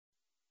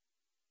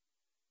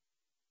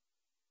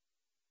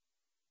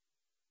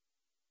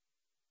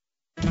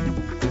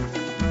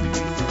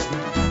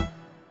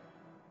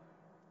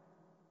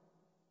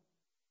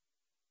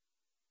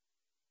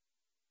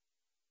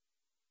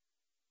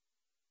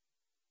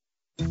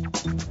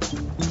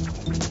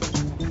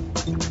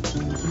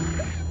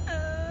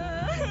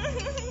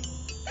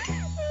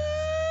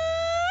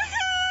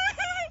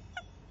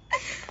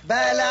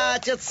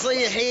بلاك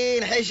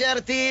تصيحين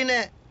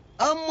حشرتينا.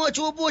 أمك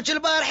وأبوك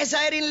البارح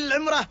سايرين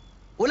للعمرة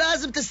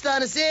ولازم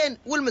تستانسين،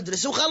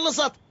 والمدرسة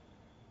وخلصت.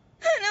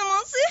 أنا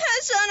ما أصيح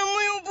عشان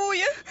أمي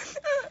وأبويا.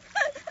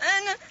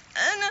 أنا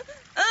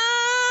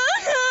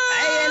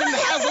عيل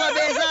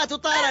محصلة بيزات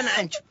وطارن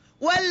عنك،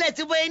 ولا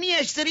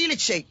تبيني أشتري لك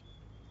شيء؟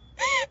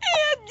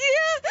 يدي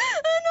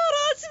أنا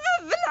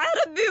راسبة في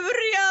العربي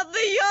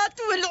والرياضيات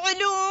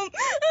والعلوم،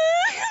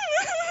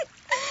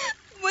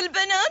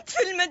 والبنات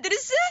في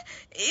المدرسة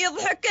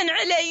يضحكن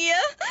علي.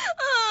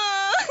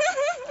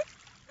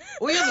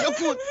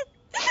 ويضحكون؟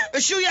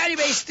 شو يعني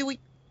بيستوي؟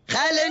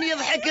 خلن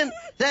يضحكن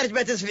ثارج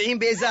بتسفعين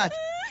بيزات.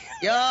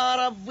 يا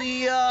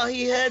ربي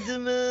ياهي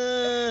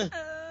هدمه.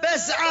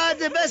 بس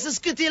عادة، بس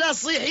اسكتي لا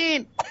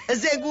تصيحين.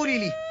 زين قولي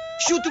لي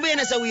شو تبين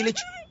اسوي لك؟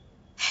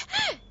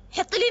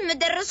 حط لي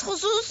مدرس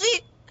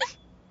خصوصي.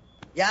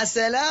 يا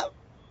سلام،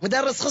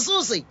 مدرس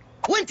خصوصي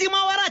وانتي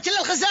ما وراك الا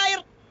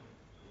الخسائر.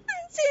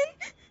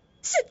 زين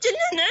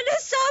سجلهن على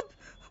حساب،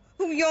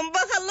 ويوم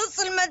بخلص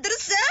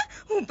المدرسة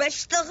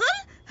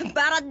وبشتغل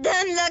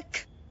بردهن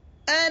لك.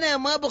 انا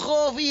ما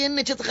بخوفي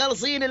انك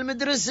تخلصين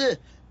المدرسة،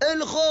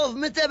 الخوف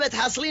متى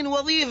بتحصلين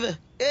وظيفة.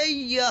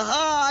 اي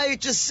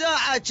هايك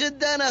الساعة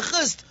كد انا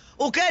خست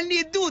وكاني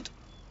الدود.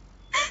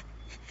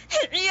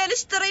 العيال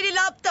اشتري لي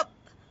لابتوب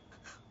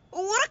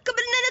وركب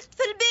لنا نت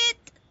في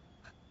البيت،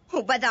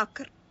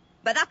 وبذاكر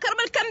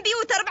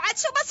بالكمبيوتر. بعد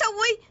شو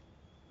بسوي؟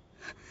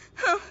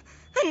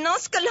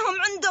 الناس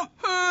كلهم عندهم،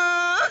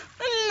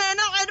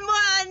 لنا عد ما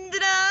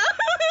عندنا.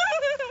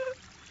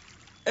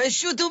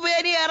 شو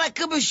تبيني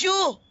اركب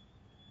شو؟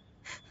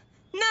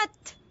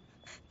 نت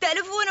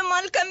تلفون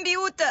مال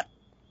الكمبيوتر.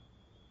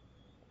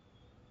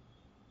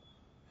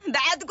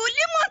 بعد قول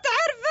لي ما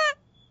تعرفه.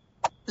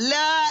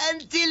 لا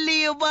انت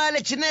اللي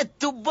يبالك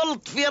نت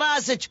وبلط في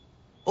راسك،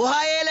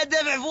 وهاي له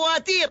دفع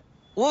فواتير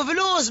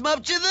وفلوس ما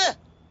بكذا.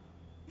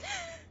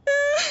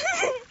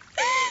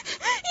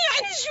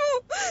 يعني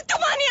شو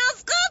تباني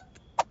اسقط؟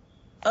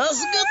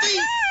 اسقطي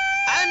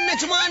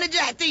عنك ما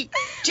نجحتي.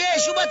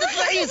 شيش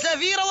وبتطلعين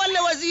سفيرة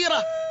ولا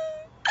وزيرة؟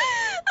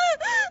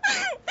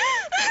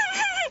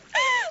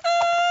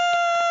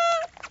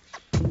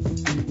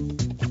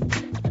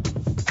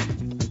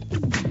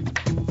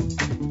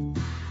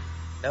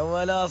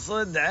 ولا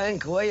صد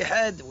عنك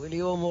ويحد،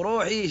 واليوم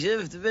روحي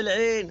شفت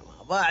بالعين،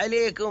 ما با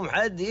عليكم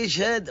حد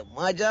يشهد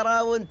ما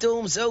جرى وانتم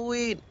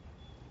مسوين.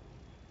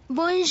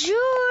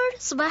 بونجور،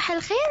 صباح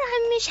الخير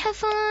عمي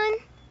أشحفان.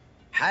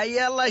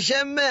 حي الله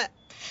شمة.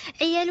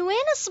 عيال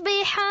وين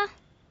الصبيحة؟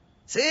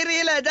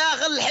 سيري له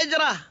داخل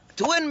الحجرة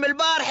تون من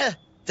البارحة،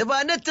 تبى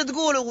نت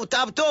تقول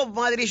وتابتوب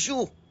ما ادري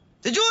شو.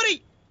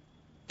 تجوري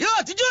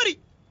يا تجوري،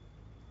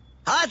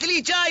 هات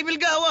لي شاي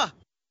بالقهوة.